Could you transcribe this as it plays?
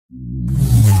Hi,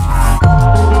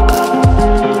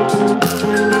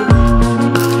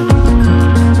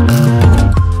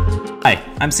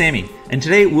 I'm Sammy, and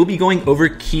today we'll be going over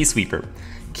KeySweeper.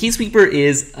 KeySweeper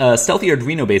is a stealthy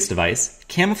Arduino-based device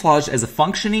camouflaged as a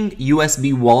functioning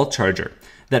USB wall charger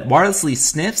that wirelessly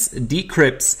sniffs,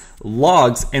 decrypts,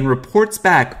 logs, and reports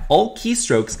back all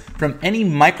keystrokes from any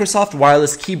Microsoft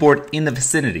wireless keyboard in the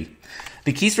vicinity.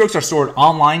 The keystrokes are stored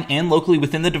online and locally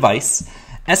within the device.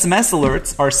 SMS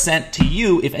alerts are sent to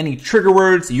you if any trigger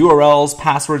words, URLs,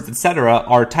 passwords, etc.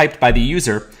 are typed by the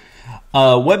user.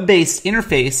 A web-based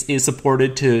interface is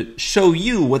supported to show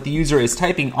you what the user is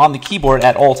typing on the keyboard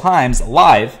at all times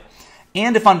live.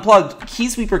 And if unplugged,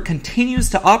 KeySweeper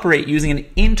continues to operate using an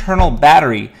internal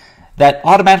battery that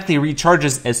automatically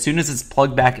recharges as soon as it's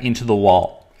plugged back into the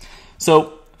wall.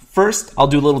 So first, I'll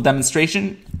do a little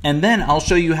demonstration, and then I'll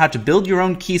show you how to build your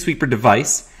own KeySweeper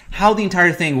device, how the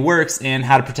entire thing works, and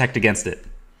how to protect against it.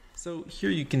 So here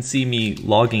you can see me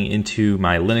logging into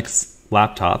my Linux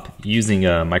laptop using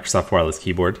a Microsoft wireless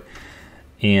keyboard,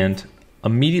 and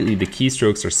immediately the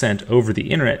keystrokes are sent over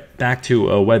the internet back to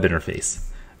a web interface.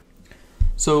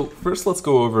 So first let's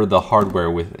go over the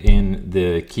hardware within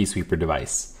the KeySweeper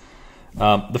device.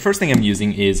 The first thing I'm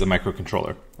using is a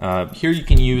microcontroller. Here you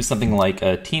can use something like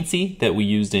a Teensy that we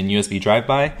used in USB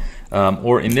drive-by,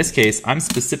 or in this case I'm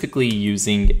specifically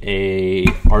using a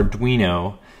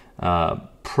Arduino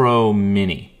Pro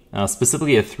Mini.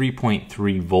 Specifically a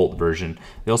 3.3 volt version.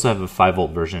 They also have a 5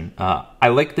 volt version. I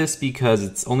like this because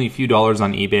it's only a few dollars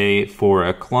on eBay for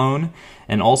a clone,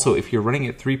 and also if you're running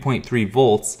at 3.3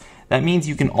 volts, that means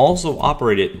you can also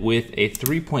operate it with a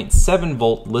 3.7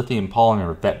 volt lithium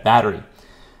polymer battery.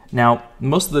 Now,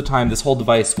 most of the time this whole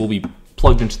device will be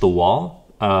plugged into the wall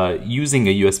using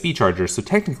a USB charger, so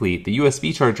technically the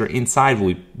USB charger inside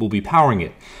will be powering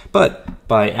it. But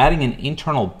by adding an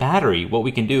internal battery, what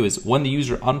we can do is when the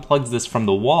user unplugs this from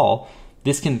the wall,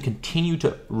 this can continue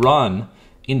to run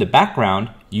in the background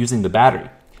using the battery.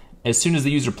 As soon as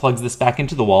the user plugs this back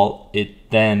into the wall, it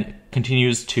then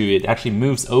it actually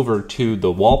moves over to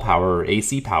the wall power or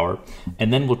AC power,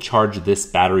 and then will charge this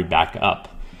battery back up.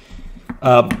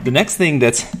 The next thing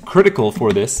that's critical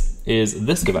for this is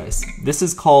this device. This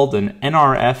is called an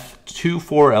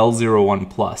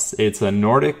nRF24L01+. It's a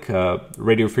Nordic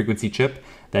radio frequency chip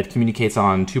that communicates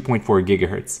on 2.4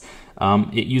 gigahertz.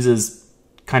 It uses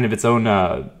kind of its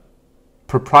own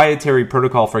proprietary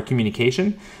protocol for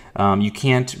communication. You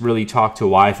can't really talk to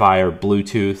Wi-Fi or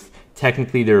Bluetooth.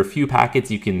 Technically, there are a few packets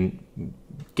you can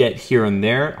get here and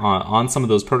there on some of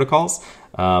those protocols,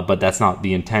 but that's not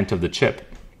the intent of the chip.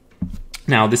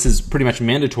 Now, this is pretty much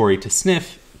mandatory to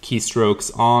sniff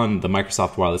keystrokes on the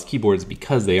Microsoft wireless keyboards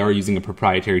because they are using a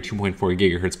proprietary 2.4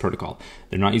 gigahertz protocol.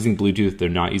 They're not using Bluetooth, they're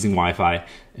not using Wi-Fi,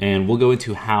 and we'll go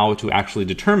into how to actually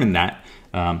determine that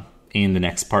in the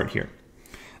next part here.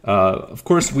 Of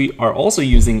course, we are also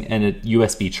using a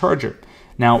USB charger.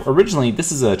 Now, originally, this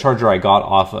is a charger I got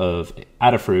off of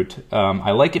Adafruit.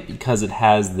 I like it because it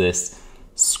has this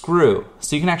screw,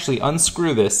 so you can actually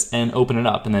unscrew this and open it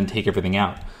up and then take everything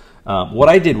out. What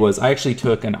I did was I actually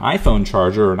took an iPhone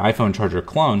charger or an iPhone charger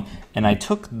clone, and I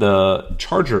took the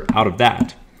charger out of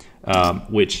that,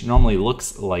 which normally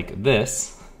looks like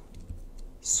this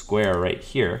square right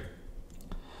here.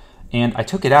 And I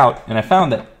took it out and I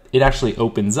found that it actually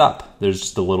opens up. There's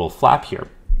just a little flap here.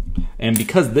 And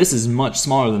because this is much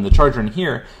smaller than the charger in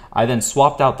here, I then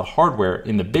swapped out the hardware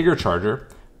in the bigger charger,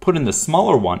 put in the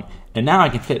smaller one, and now I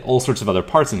can fit all sorts of other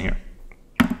parts in here.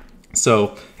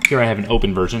 So here I have an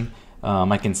open version.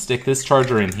 I can stick this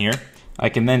charger in here. I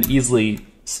can then easily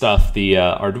stuff the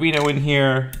Arduino in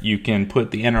here. You can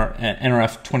put the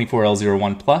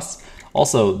nRF24L01+.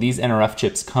 Also, these NRF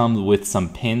chips come with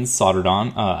some pins soldered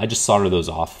on. I just solder those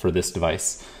off for this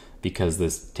device because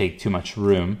this take too much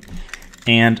room.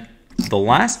 And the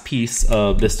last piece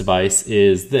of this device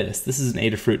is this. This is an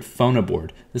Adafruit FONA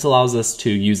board. This allows us to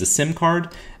use a SIM card,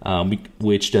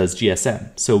 which does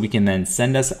GSM. So we can then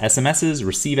send us SMSs,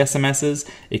 receive SMSs.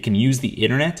 It can use the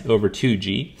internet over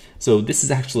 2G. So this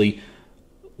is actually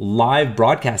live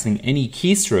broadcasting any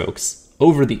keystrokes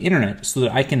over the internet so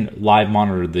that I can live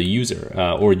monitor the user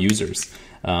or users.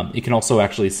 It can also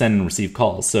actually send and receive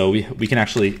calls. So we can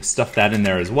actually stuff that in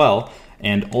there as well,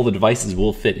 and all the devices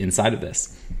will fit inside of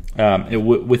this.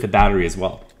 With a battery as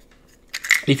well.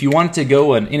 If you wanted to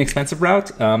go an inexpensive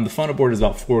route, the FONA board is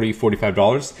about $40,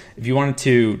 $45. If you wanted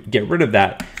to get rid of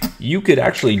that, you could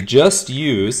actually just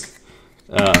use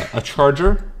a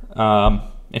charger.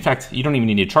 In fact, you don't even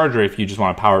need a charger if you just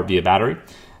want to power it via battery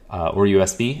or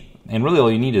USB. And really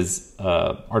all you need is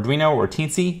Arduino or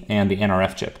Teensy and the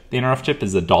nRF chip. The nRF chip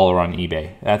is $1 on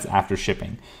eBay. That's after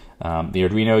shipping. The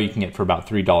Arduino you can get for about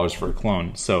 $3 for a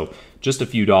clone, so just a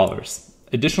few dollars.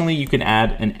 Additionally, you can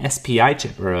add an SPI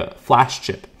chip or a flash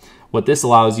chip. What this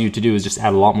allows you to do is just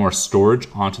add a lot more storage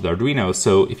onto the Arduino.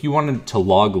 So if you wanted to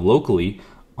log locally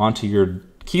onto your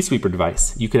KeySweeper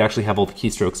device, you could actually have all the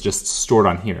keystrokes just stored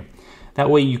on here. That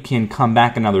way you can come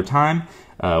back another time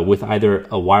with either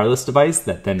a wireless device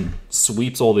that then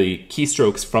sweeps all the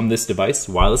keystrokes from this device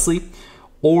wirelessly,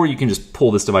 or you can just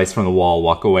pull this device from the wall,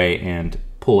 walk away, and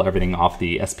pull everything off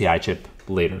the SPI chip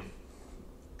later.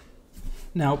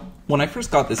 Now, when I first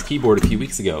got this keyboard a few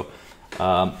weeks ago,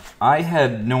 I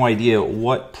had no idea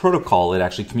what protocol it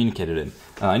actually communicated in.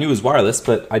 I knew it was wireless,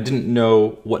 but I didn't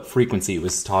know what frequency it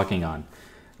was talking on.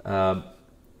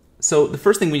 So the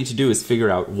first thing we need to do is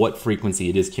figure out what frequency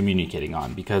it is communicating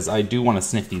on, because I do want to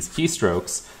sniff these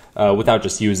keystrokes without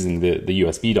just using the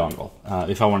USB dongle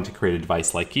if I wanted to create a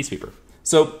device like KeySweeper.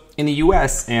 So in the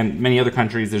US and many other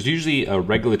countries, there's usually a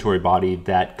regulatory body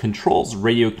that controls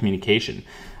radio communication.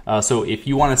 So if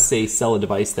you want to, say, sell a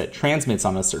device that transmits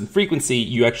on a certain frequency,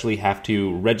 you actually have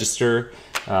to register.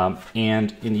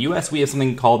 And in the US, we have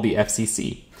something called the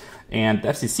FCC. And the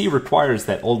FCC requires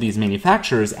that all these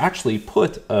manufacturers actually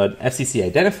put an FCC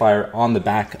identifier on the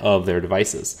back of their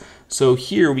devices. So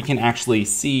here we can actually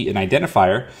see an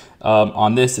identifier.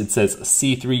 On this, it says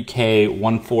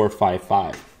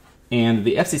C3K1455. And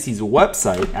the FCC's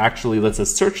website actually lets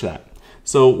us search that.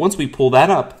 So once we pull that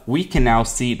up, we can now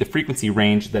see the frequency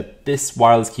range that this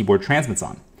wireless keyboard transmits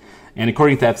on. And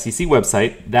according to the FCC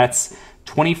website, that's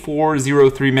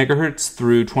 2403 megahertz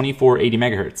through 2480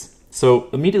 megahertz. So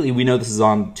immediately we know this is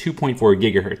on 2.4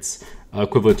 gigahertz,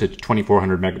 equivalent to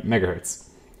 2400 megahertz.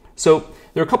 So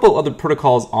there are a couple other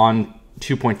protocols on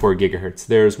 2.4 gigahertz.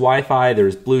 There's Wi-Fi,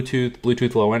 there's Bluetooth,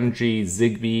 Bluetooth Low Energy,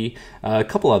 Zigbee, a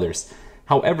couple others.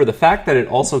 However, the fact that it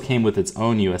also came with its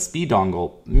own USB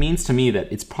dongle means to me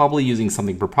that it's probably using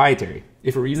something proprietary.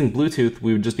 If it were using Bluetooth,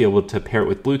 we would just be able to pair it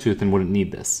with Bluetooth and wouldn't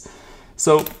need this.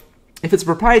 So if it's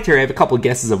proprietary, I have a couple of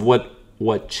guesses of what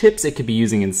chips it could be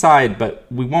using inside, but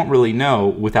we won't really know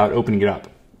without opening it up.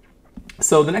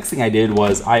 So the next thing I did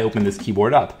was I opened this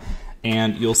keyboard up,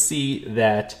 and you'll see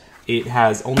that it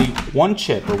has only one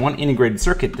chip or one integrated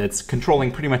circuit that's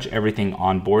controlling pretty much everything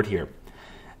on board here.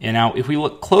 And now if we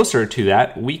look closer to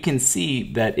that, we can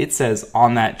see that it says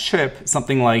on that chip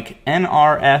something like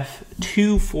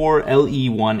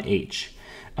nRF24L01H,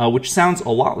 which sounds a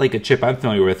lot like a chip I'm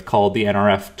familiar with called the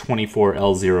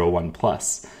nRF24L01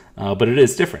 Plus, but it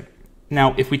is different.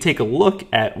 Now, if we take a look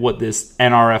at what this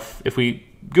nRF, if we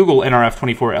Google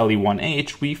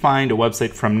nRF24L01H, we find a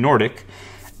website from Nordic,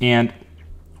 and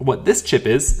what this chip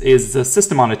is a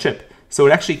system on a chip. So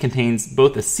it actually contains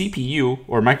both a CPU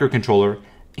or microcontroller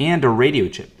and a radio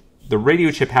chip. The radio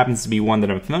chip happens to be one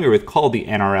that I'm familiar with called the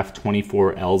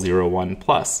nRF24L01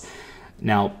 Plus.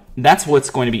 Now, that's what's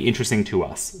going to be interesting to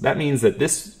us. That means that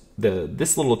this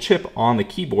little chip on the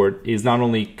keyboard is not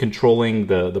only controlling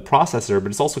the processor,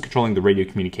 but it's also controlling the radio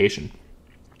communication.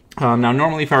 Now,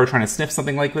 normally if I were trying to sniff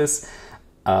something like this,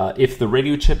 if the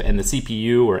radio chip and the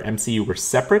CPU or MCU were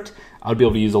separate, I would be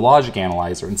able to use a logic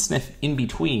analyzer and sniff in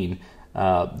between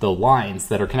the lines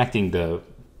that are connecting the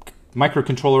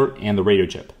microcontroller and the radio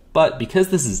chip. But because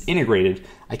this is integrated,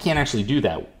 I can't actually do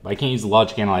that. I can't use the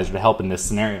logic analyzer to help in this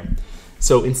scenario.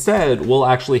 So instead, we'll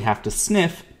actually have to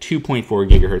sniff 2.4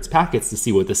 gigahertz packets to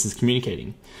see what this is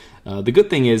communicating. The good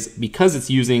thing is, because it's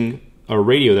using a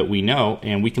radio that we know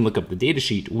and we can look up the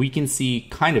datasheet, we can see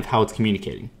kind of how it's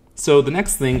communicating. So the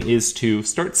next thing is to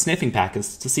start sniffing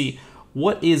packets to see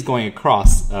what is going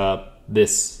across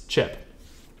this chip.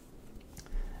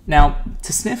 Now,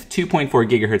 to sniff 2.4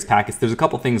 gigahertz packets, there's a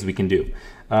couple things we can do.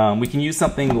 We can use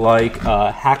something like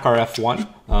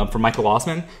HackRF from Michael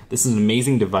Osman. This is an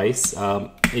amazing device.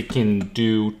 It can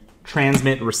do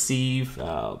transmit, receive,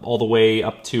 all the way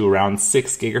up to around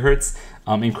 6 gigahertz.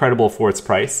 Incredible for its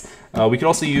price. We could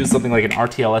also use something like an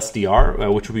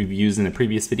RTL-SDR, which we've used in a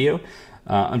previous video.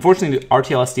 Unfortunately, the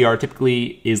RTL-SDR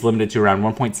typically is limited to around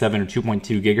 1.7 or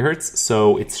 2.2 gigahertz,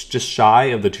 so it's just shy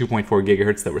of the 2.4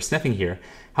 gigahertz that we're sniffing here.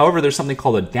 However, there's something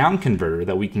called a down converter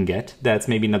that we can get that's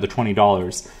maybe another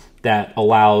 $20 that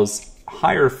allows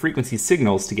higher frequency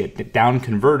signals to get down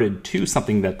converted to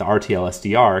something that the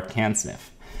RTL-SDR can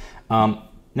sniff.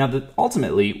 Now,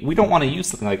 ultimately, we don't want to use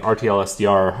something like RTL-SDR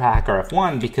or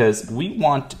HackRF because we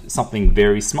want something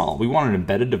very small. We want an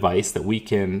embedded device that we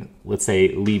can, let's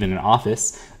say, leave in an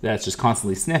office that's just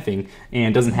constantly sniffing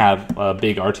and doesn't have a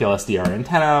big RTL-SDR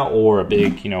antenna or a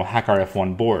big,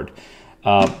 HackRF1 board.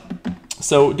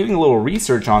 So doing a little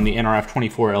research on the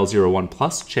nRF24L01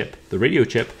 Plus chip, the radio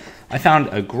chip, I found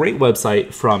a great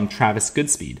website from Travis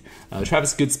Goodspeed.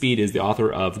 Travis Goodspeed is the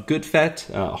author of GoodFET,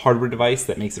 a hardware device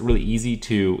that makes it really easy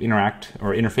to interact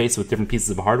or interface with different pieces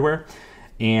of hardware,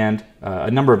 and a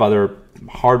number of other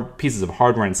pieces of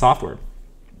hardware and software.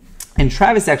 And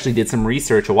Travis actually did some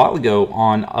research a while ago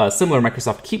on similar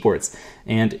Microsoft keyboards,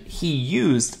 and he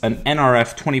used an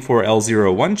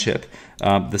nRF24L01 chip,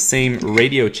 the same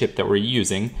radio chip that we're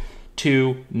using,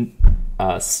 to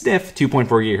sniff 2.4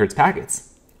 gigahertz packets.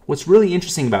 What's really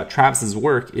interesting about Travis's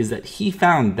work is that he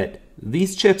found that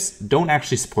these chips don't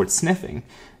actually support sniffing.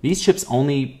 These chips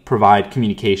only provide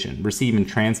communication, receive and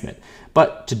transmit.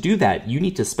 But to do that, you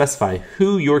need to specify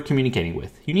who you're communicating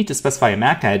with. You need to specify a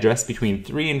MAC address between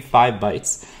 3 and 5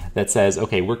 bytes that says,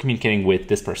 okay, we're communicating with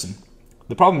this person.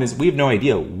 The problem is we have no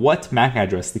idea what MAC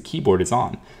address the keyboard is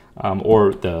on,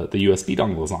 or the USB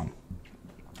dongle is on.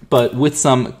 But with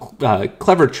some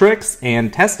clever tricks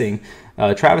and testing,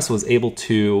 Travis was able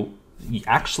to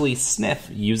actually sniff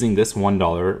using this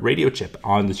 $1 radio chip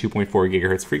on the 2.4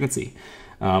 gigahertz frequency,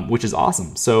 which is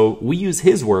awesome. So we use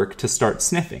his work to start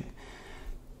sniffing.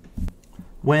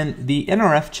 When the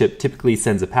NRF chip typically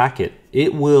sends a packet,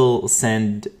 it will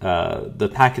send the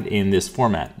packet in this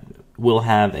format. We'll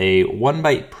have a 1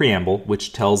 byte preamble,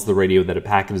 which tells the radio that a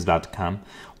packet is about to come.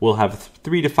 We'll have a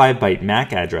 3 to 5 byte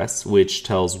MAC address, which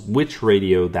tells which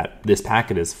radio that this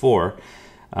packet is for.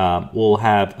 We'll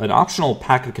have an optional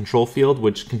packet control field,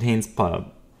 which contains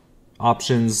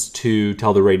options to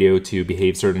tell the radio to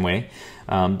behave a certain way.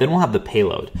 Then we'll have the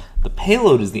payload. The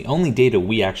payload is the only data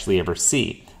we actually ever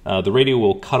see. The radio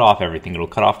will cut off everything. It'll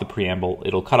cut off the preamble.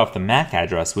 It'll cut off the MAC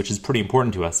address, which is pretty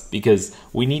important to us because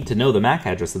we need to know the MAC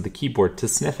address of the keyboard to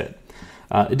sniff it.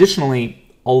 Additionally,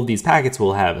 all of these packets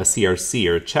will have a CRC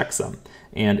or a checksum.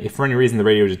 And if for any reason the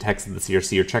radio detects that the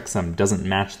CRC or checksum doesn't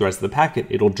match the rest of the packet,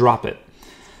 it'll drop it.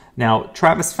 Now,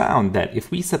 Travis found that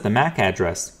if we set the MAC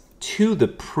address to the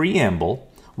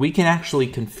preamble, we can actually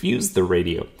confuse the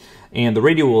radio. And the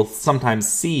radio will sometimes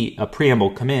see a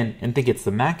preamble come in and think it's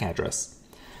the MAC address.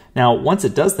 Now, once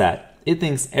it does that, it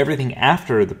thinks everything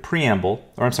after the preamble,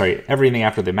 or I'm sorry, everything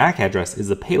after the MAC address is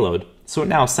the payload, so it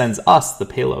now sends us the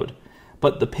payload.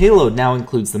 But the payload now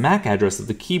includes the MAC address of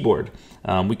the keyboard.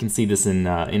 We can see this in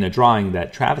a drawing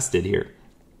that Travis did here.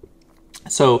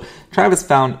 So Travis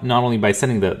found not only by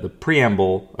setting the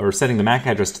preamble, or setting the MAC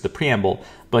address to the preamble,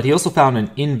 but he also found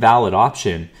an invalid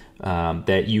option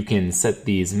that you can set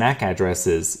these MAC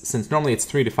addresses. Since normally it's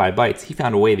 3 to 5 bytes, he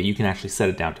found a way that you can actually set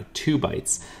it down to 2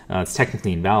 bytes. It's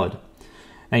technically invalid.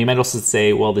 Now you might also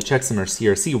say, well, the checksum or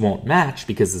CRC won't match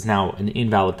because it's now an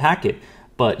invalid packet,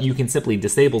 but you can simply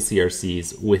disable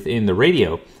CRCs within the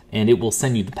radio and it will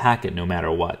send you the packet no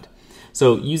matter what.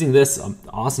 So using this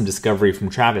awesome discovery from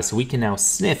Travis, we can now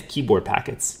sniff keyboard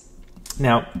packets.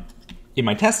 Now, in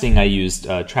my testing, I used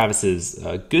Travis's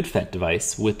GoodFET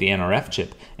device with the nRF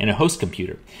chip and a host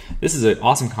computer. This is an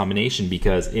awesome combination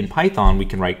because in Python, we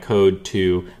can write code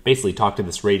to basically talk to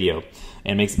this radio,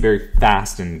 and it makes it very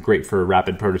fast and great for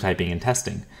rapid prototyping and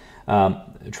testing.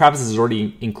 Travis has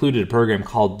already included a program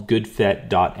called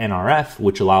GoodFET.nrf,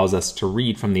 which allows us to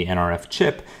read from the nRF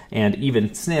chip and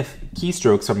even sniff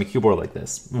keystrokes from a keyboard like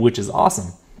this, which is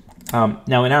awesome.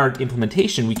 Now, in our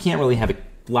implementation, we can't really have a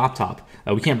laptop.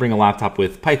 We can't bring a laptop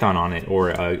with Python on it or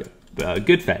a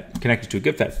GoodFET, connected to a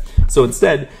GoodFET. So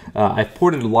instead, I've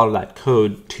ported a lot of that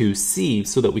code to C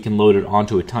so that we can load it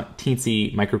onto a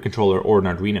Teensy microcontroller or an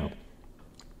Arduino.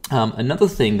 Another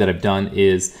thing that I've done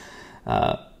is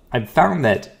I've found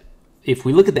that if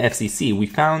we look at the FCC, we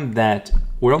found that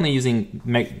we're only using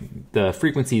the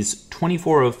frequencies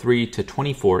 2403 to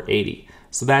 2480.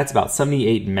 So that's about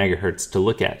 78 megahertz to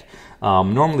look at.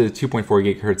 Normally the 2.4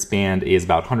 gigahertz band is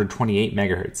about 128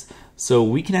 megahertz. So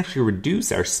we can actually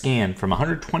reduce our scan from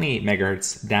 128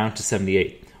 megahertz down to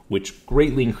 78, which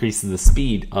greatly increases the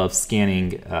speed of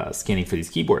scanning for these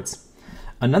keyboards.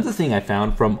 Another thing I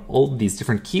found from all of these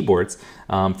different keyboards,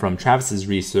 from Travis's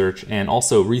research and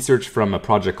also research from a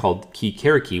project called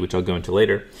KeyKeriki, which I'll go into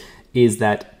later, is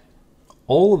that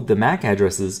all of the MAC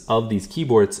addresses of these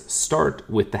keyboards start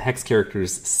with the hex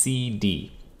characters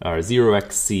CD, or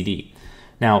 0xCD.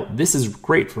 Now, this is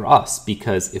great for us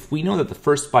because if we know that the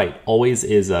first byte always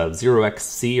is a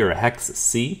 0xC or a hex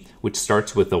C, which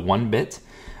starts with a 1 bit,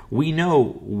 we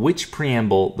know which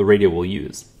preamble the radio will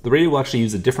use. The radio will actually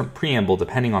use a different preamble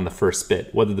depending on the first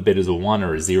bit, whether the bit is a 1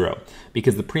 or a 0,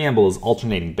 because the preamble is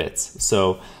alternating bits.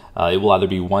 So it will either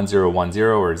be 1010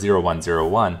 or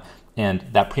 0101, and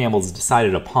that preamble is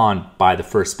decided upon by the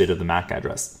first bit of the MAC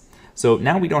address. So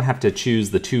now we don't have to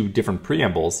choose the two different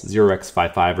preambles,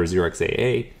 0x55 or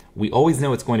 0xAA. we always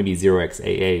know it's going to be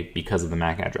 0xAA because of the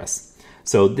MAC address.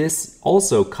 So this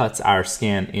also cuts our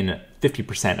scan in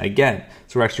 50% again.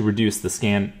 So we're actually reduce the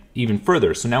scan even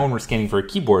further. So now when we're scanning for a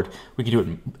keyboard, we can do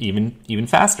it even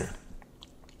faster.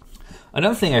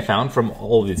 Another thing I found from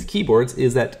all of these keyboards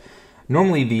is that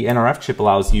normally the nRF chip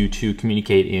allows you to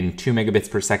communicate in 2 megabits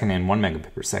per second and 1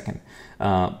 megabit per second.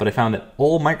 But I found that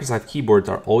all Microsoft keyboards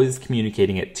are always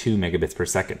communicating at 2 megabits per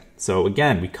second. So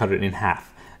again, we cut it in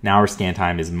half. Now our scan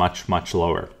time is much, much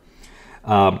lower.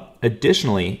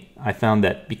 Additionally, I found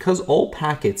that because all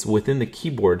packets within the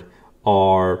keyboard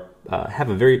are have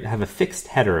a fixed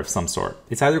header of some sort,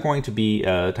 it's either going to be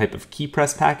a type of key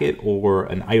press packet or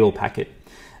an idle packet.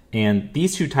 And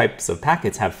these two types of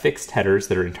packets have fixed headers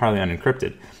that are entirely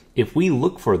unencrypted. If we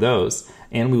look for those,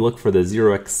 and we look for the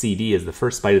 0xCD as the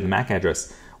first byte of the MAC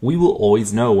address, we will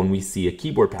always know when we see a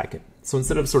keyboard packet. So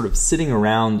instead of sort of sitting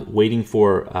around waiting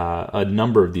for a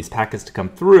number of these packets to come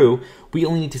through, we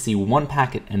only need to see one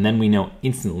packet, and then we know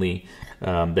instantly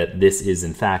that this is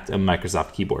in fact a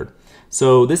Microsoft keyboard.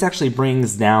 So this actually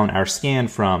brings down our scan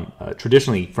from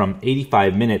traditionally from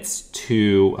 85 minutes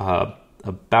to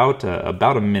about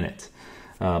a minute.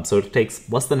 So it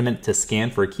takes less than a minute to scan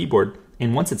for a keyboard,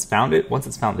 and once it's found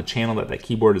the channel that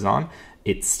keyboard is on,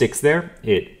 it sticks there,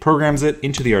 it programs it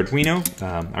into the Arduino.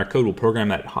 Our code will program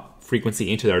that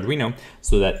frequency into the Arduino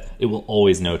so that it will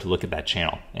always know to look at that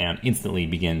channel and instantly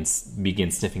begin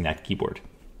sniffing that keyboard.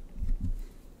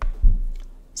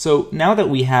 So now that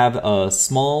we have a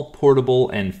small, portable,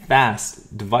 and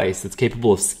fast device that's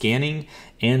capable of scanning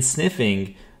and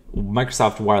sniffing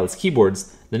Microsoft wireless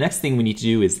keyboards, the next thing we need to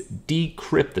do is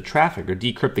decrypt the traffic or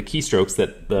decrypt the keystrokes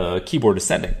that the keyboard is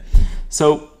sending.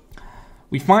 So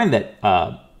we find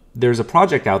that there's a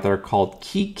project out there called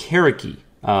KeyKeriki.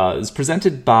 It was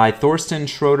presented by Thorsten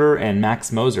Schröder and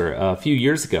Max Moser a few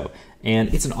years ago,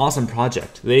 and it's an awesome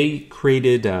project. They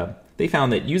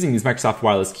found that using these Microsoft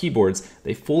wireless keyboards,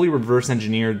 they fully reverse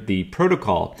engineered the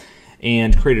protocol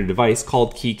and created a device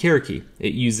called KeyKeriki.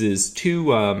 It uses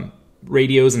two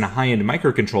radios and a high-end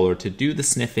microcontroller to do the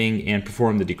sniffing and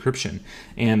perform the decryption.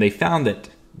 And they found that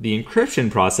the encryption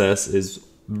process is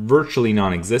virtually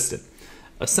non-existent.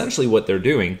 Essentially what they're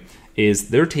doing is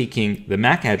they're taking the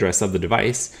MAC address of the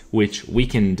device, which we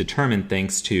can determine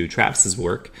thanks to Travis's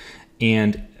work,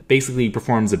 and basically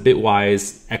performs a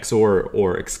bitwise XOR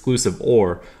or exclusive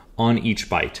OR on each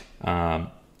byte.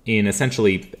 In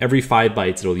essentially every 5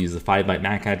 bytes, it'll use a 5-byte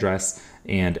MAC address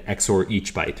and XOR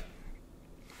each byte.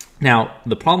 Now,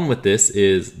 the problem with this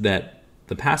is that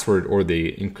the password or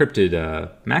the encrypted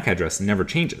MAC address never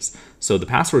changes. So the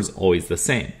password is always the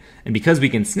same. And because we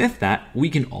can sniff that, we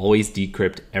can always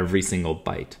decrypt every single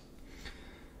byte.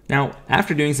 Now,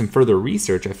 after doing some further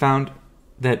research, I found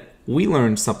that we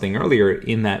learned something earlier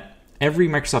in that every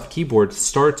Microsoft keyboard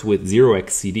starts with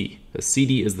 0xCD. The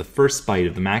CD is the first byte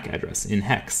of the MAC address in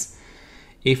hex.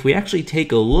 If we actually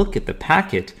take a look at the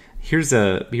packet, here's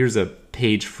a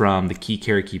page from the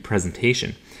KeyKeriki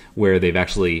presentation where they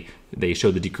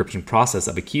show the decryption process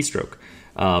of a keystroke.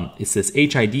 It's this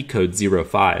HID code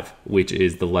 05, which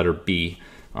is the letter B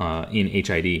in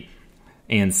HID,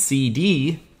 and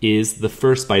CD is the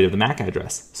first byte of the MAC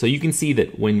address. So you can see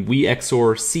that when we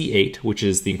XOR C8, which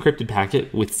is the encrypted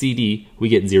packet, with CD, we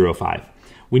get 05.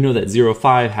 We know that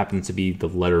 05 happens to be the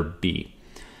letter B.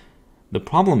 The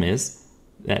problem is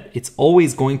that it's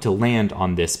always going to land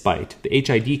on this byte. The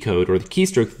HID code, or the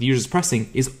keystroke that the user is pressing,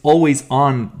 is always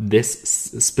on this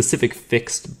specific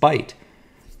fixed byte.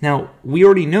 Now, we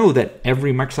already know that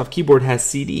every Microsoft keyboard has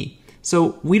CD,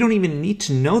 so we don't even need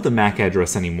to know the MAC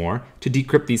address anymore to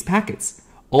decrypt these packets.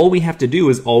 All we have to do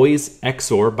is always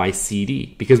XOR by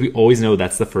CD, because we always know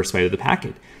that's the first byte of the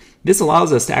packet. This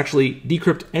allows us to actually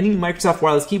decrypt any Microsoft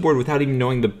wireless keyboard without even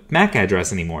knowing the MAC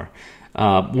address anymore,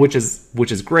 which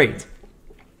is great.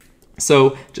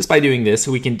 So just by doing this,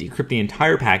 we can decrypt the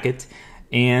entire packet,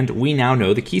 and we now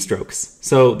know the keystrokes.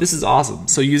 So this is awesome.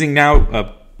 So using now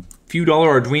a few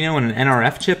dollar Arduino and an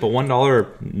nRF chip, a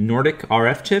 $1 Nordic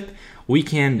RF chip, we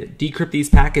can decrypt these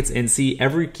packets and see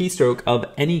every keystroke of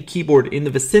any keyboard in the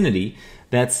vicinity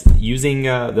that's using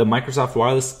the Microsoft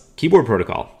wireless keyboard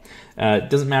protocol. It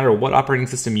doesn't matter what operating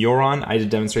system you're on. I did a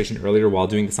demonstration earlier while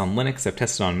doing this on Linux. I've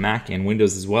tested on Mac and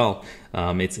Windows as well.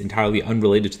 It's entirely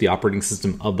unrelated to the operating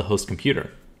system of the host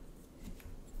computer.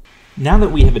 Now that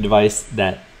we have a device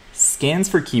that scans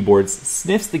for keyboards,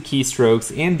 sniffs the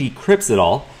keystrokes, and decrypts it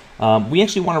all, we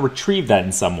actually want to retrieve that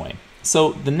in some way.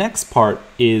 So the next part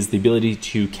is the ability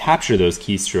to capture those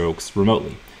keystrokes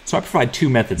remotely. So I provide two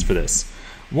methods for this.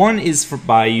 One is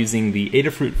by using the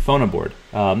Adafruit FONA board.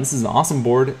 This is an awesome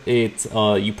board.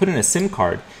 You put in a SIM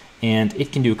card, and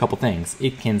it can do a couple things.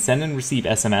 It can send and receive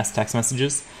SMS text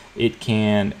messages, it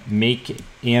can make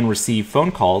and receive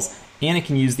phone calls, and it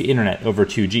can use the internet over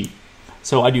 2G.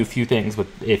 So I do a few things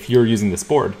if you're using this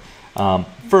board.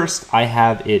 First, I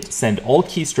have it send all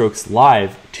keystrokes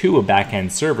live to a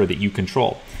backend server that you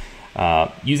control.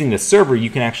 Using the server, you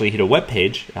can actually hit a web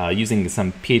page using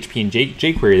some PHP and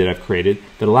jQuery that I've created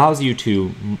that allows you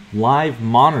to live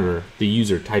monitor the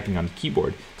user typing on the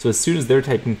keyboard. So as soon as they're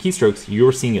typing keystrokes,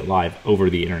 you're seeing it live over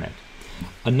the internet.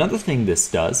 Another thing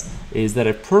this does is that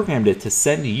I've programmed it to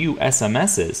send you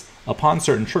SMSs upon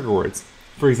certain trigger words.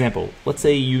 For example, let's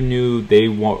say you knew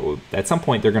at some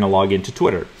point they're going to log into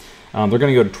Twitter. They're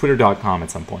going to go to twitter.com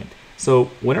at some point. So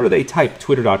whenever they type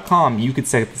twitter.com, you could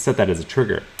set that as a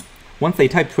trigger. Once they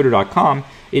type twitter.com,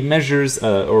 it measures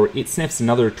or it sniffs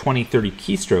another 20-30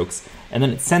 keystrokes, and then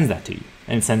it sends that to you,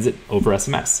 and it sends it over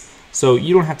SMS. So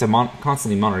you don't have to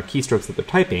constantly monitor keystrokes that they're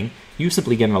typing. You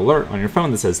simply get an alert on your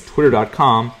phone that says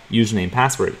twitter.com, username,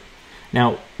 password.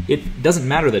 Now, it doesn't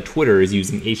matter that Twitter is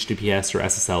using HTTPS or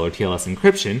SSL or TLS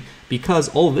encryption, because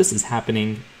all of this is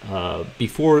happening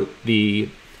before the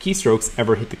keystrokes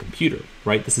ever hit the computer,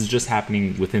 right? This is just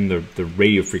happening within the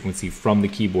radio frequency from the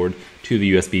keyboard to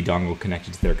the USB dongle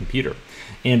connected to their computer.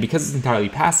 And because it's entirely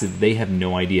passive, they have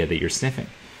no idea that you're sniffing.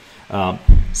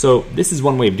 So this is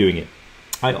one way of doing it.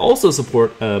 I also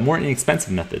support a more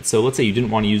inexpensive method. So let's say you didn't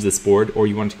want to use this board, or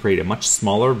you wanted to create a much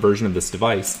smaller version of this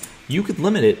device. You could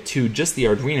limit it to just the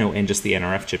Arduino and just the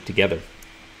nRF chip together.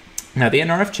 Now the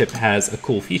nRF chip has a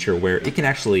cool feature where it can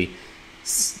actually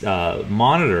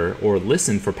monitor or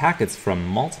listen for packets from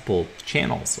multiple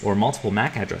channels or multiple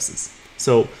MAC addresses.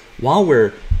 So while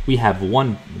we have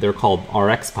one, they're called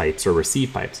RX pipes or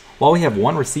receive pipes. While we have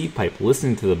one receive pipe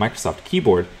listening to the Microsoft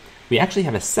keyboard, we actually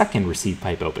have a second receive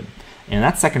pipe open. And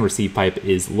that second receive pipe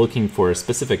is looking for a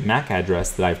specific MAC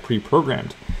address that I've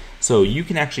pre-programmed. So you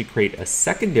can actually create a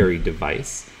secondary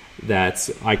device that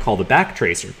I call the back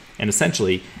tracer. And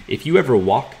essentially, if you ever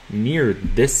walk near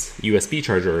this USB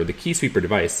charger or the KeySweeper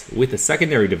device with a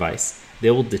secondary device, they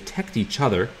will detect each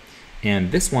other.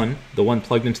 And this one, the one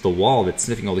plugged into the wall that's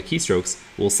sniffing all the keystrokes,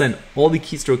 will send all the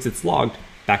keystrokes it's logged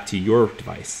back to your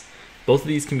device. Both of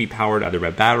these can be powered either by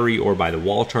battery or by the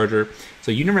wall charger,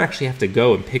 so you never actually have to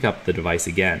go and pick up the device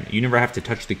again. You never have to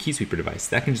touch the KeySweeper device.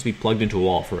 That can just be plugged into a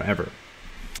wall forever.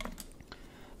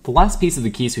 The last piece of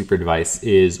the KeySweeper device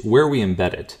is where we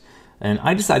embed it. And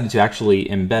I decided to actually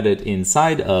embed it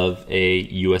inside of a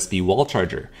USB wall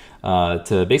charger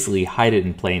to basically hide it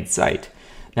in plain sight.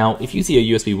 Now, if you see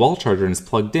a USB wall charger and it's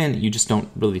plugged in, you just don't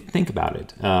really think about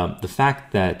it. The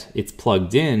fact that it's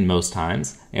plugged in most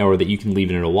times, or that you can leave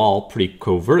it in a wall pretty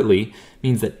covertly,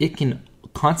 means that it can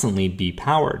constantly be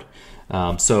powered.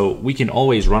 So we can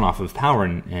always run off of power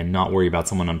and not worry about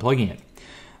someone unplugging it.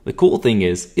 The cool thing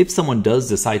is, if someone does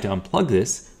decide to unplug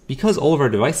this, because all of our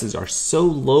devices are so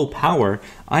low power,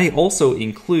 I also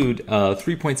include a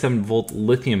 3.7 volt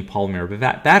lithium polymer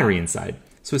battery inside.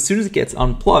 So as soon as it gets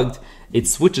unplugged, it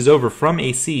switches over from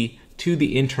AC to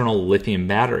the internal lithium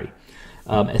battery.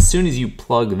 As soon as you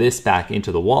plug this back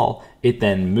into the wall, it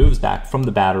then moves back from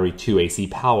the battery to AC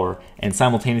power and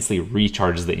simultaneously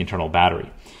recharges the internal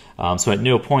battery. So at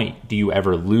no point do you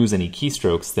ever lose any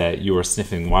keystrokes that you are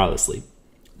sniffing wirelessly.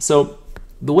 So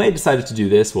the way I decided to do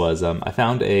this was I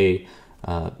found a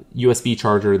USB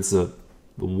charger. This is a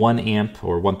 1 amp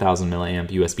or 1000 milliamp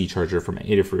USB charger from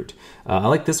Adafruit. I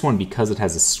like this one because it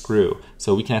has a screw,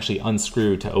 so we can actually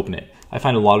unscrew to open it. I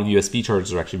find a lot of USB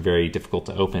chargers are actually very difficult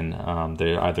to open.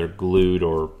 They're either glued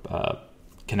or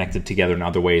connected together in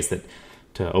other ways that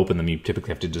to open them you typically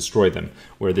have to destroy them,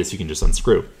 where this you can just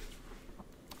unscrew.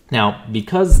 Now,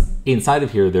 because inside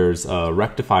of here there's a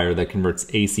rectifier that converts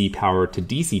AC power to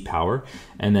DC power,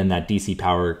 and then that DC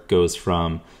power goes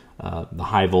from the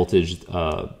high voltage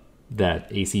that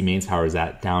AC mains power is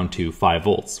at down to 5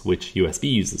 volts, which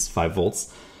USB uses 5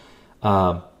 volts.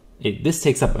 This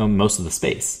takes up most of the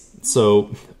space.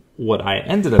 So what I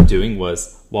ended up doing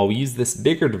was, while we use this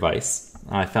bigger device,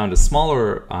 I found a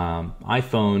smaller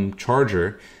iPhone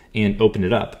charger and opened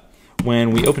it up.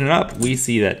 When we open it up, we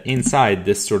see that inside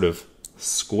this sort of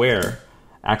square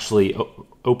actually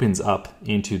opens up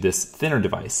into this thinner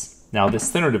device. Now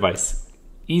this thinner device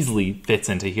easily fits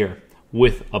into here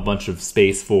with a bunch of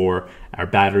space for our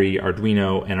battery,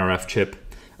 Arduino, nRF chip,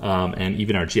 and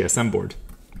even our GSM board.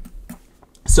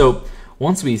 So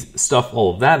once we stuff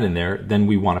all of that in there, then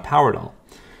we want to power it all.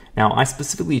 Now I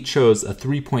specifically chose a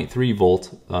 3.3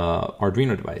 volt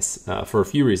Arduino device for a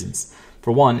few reasons.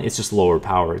 For one, it's just lower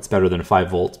power. It's better than a 5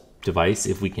 volt device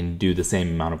if we can do the same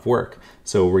amount of work.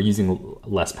 So we're using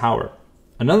less power.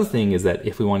 Another thing is that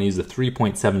if we want to use a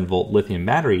 3.7 volt lithium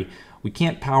battery, we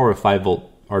can't power a 5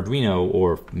 volt Arduino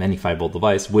or any 5 volt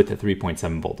device with a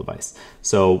 3.7 volt device.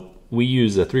 So we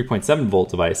use a 3.7 volt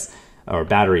device or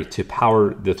battery to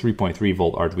power the 3.3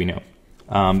 volt Arduino.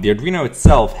 The Arduino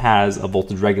itself has a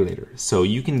voltage regulator, so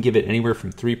you can give it anywhere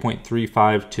from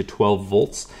 3.35 to 12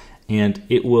 volts, and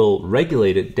it will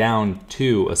regulate it down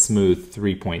to a smooth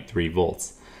 3.3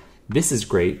 volts. This is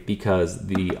great because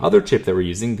the other chip that we're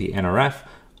using, the nRF,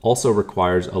 also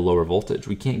requires a lower voltage.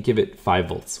 We can't give it 5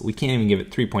 volts. We can't even give it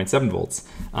 3.7 volts.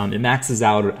 It maxes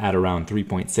out at around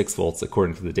 3.6 volts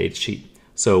according to the data sheet.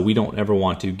 So we don't ever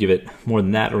want to give it more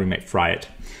than that or we might fry it.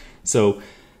 So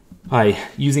by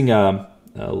using a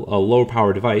lower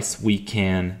power device, we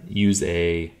can use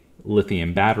a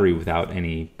lithium battery without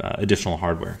any additional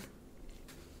hardware.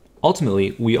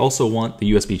 Ultimately, we also want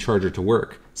the USB charger to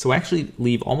work. So I actually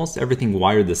leave almost everything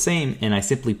wired the same, and I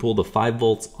simply pull the 5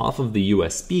 volts off of the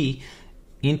USB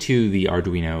into the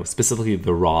Arduino, specifically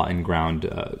the raw and ground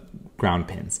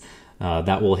pins.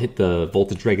 That will hit the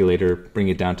voltage regulator, bring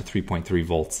it down to 3.3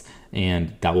 volts,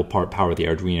 and that will power the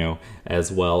Arduino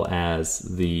as well as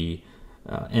the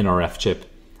nRF chip.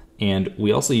 And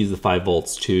we also use the 5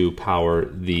 volts to power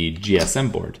the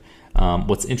GSM board.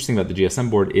 What's interesting about the GSM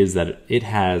board is that it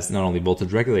has not only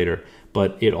voltage regulator,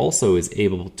 but it also is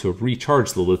able to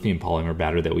recharge the lithium polymer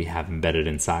battery that we have embedded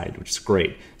inside, which is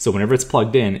great. So whenever it's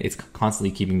plugged in, it's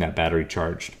constantly keeping that battery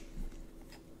charged.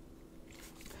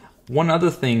 One other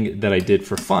thing that I did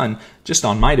for fun, just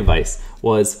on my device,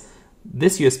 was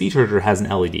this USB charger has an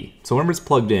LED. So whenever it's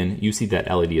plugged in, you see that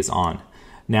LED is on.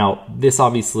 Now, this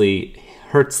obviously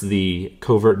hurts the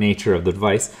covert nature of the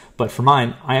device, but for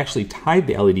mine, I actually tied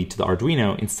the LED to the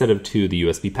Arduino instead of to the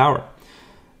USB power.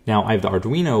 Now I have the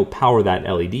Arduino power that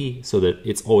LED so that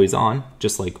it's always on,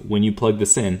 just like when you plug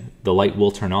this in, the light will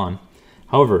turn on.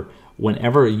 However,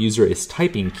 whenever a user is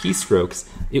typing keystrokes,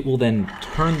 it will then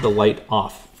turn the light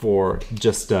off for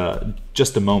just a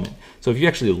moment. So if you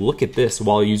actually look at this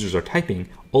while users are typing,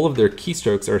 all of their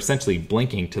keystrokes are essentially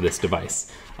blinking to this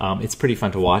device. It's pretty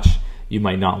fun to watch. You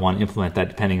might not want to implement that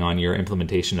depending on your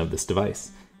implementation of this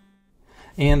device.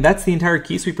 And that's the entire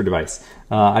KeySweeper device.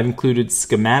 I've included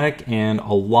schematic and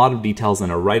a lot of details in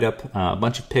a write-up, a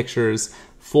bunch of pictures,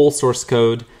 full source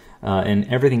code, and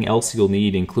everything else you'll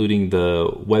need, including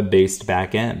the web-based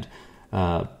back-end.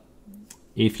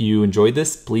 If you enjoyed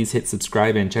this, please hit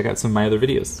subscribe and check out some of my other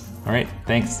videos. All right,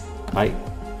 thanks. Bye.